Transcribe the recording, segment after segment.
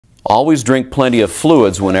Always drink plenty of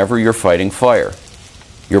fluids whenever you're fighting fire.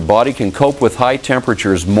 Your body can cope with high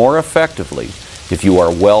temperatures more effectively if you are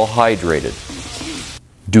well hydrated.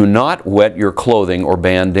 Do not wet your clothing or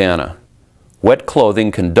bandana. Wet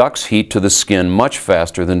clothing conducts heat to the skin much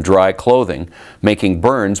faster than dry clothing, making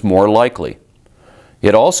burns more likely.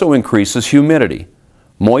 It also increases humidity.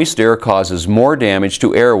 Moist air causes more damage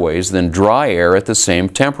to airways than dry air at the same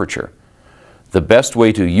temperature. The best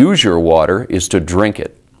way to use your water is to drink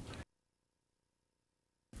it.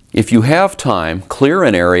 If you have time, clear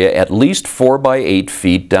an area at least 4 by 8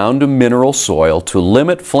 feet down to mineral soil to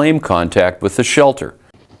limit flame contact with the shelter.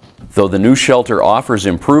 Though the new shelter offers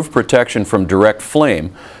improved protection from direct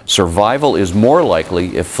flame, survival is more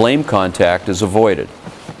likely if flame contact is avoided.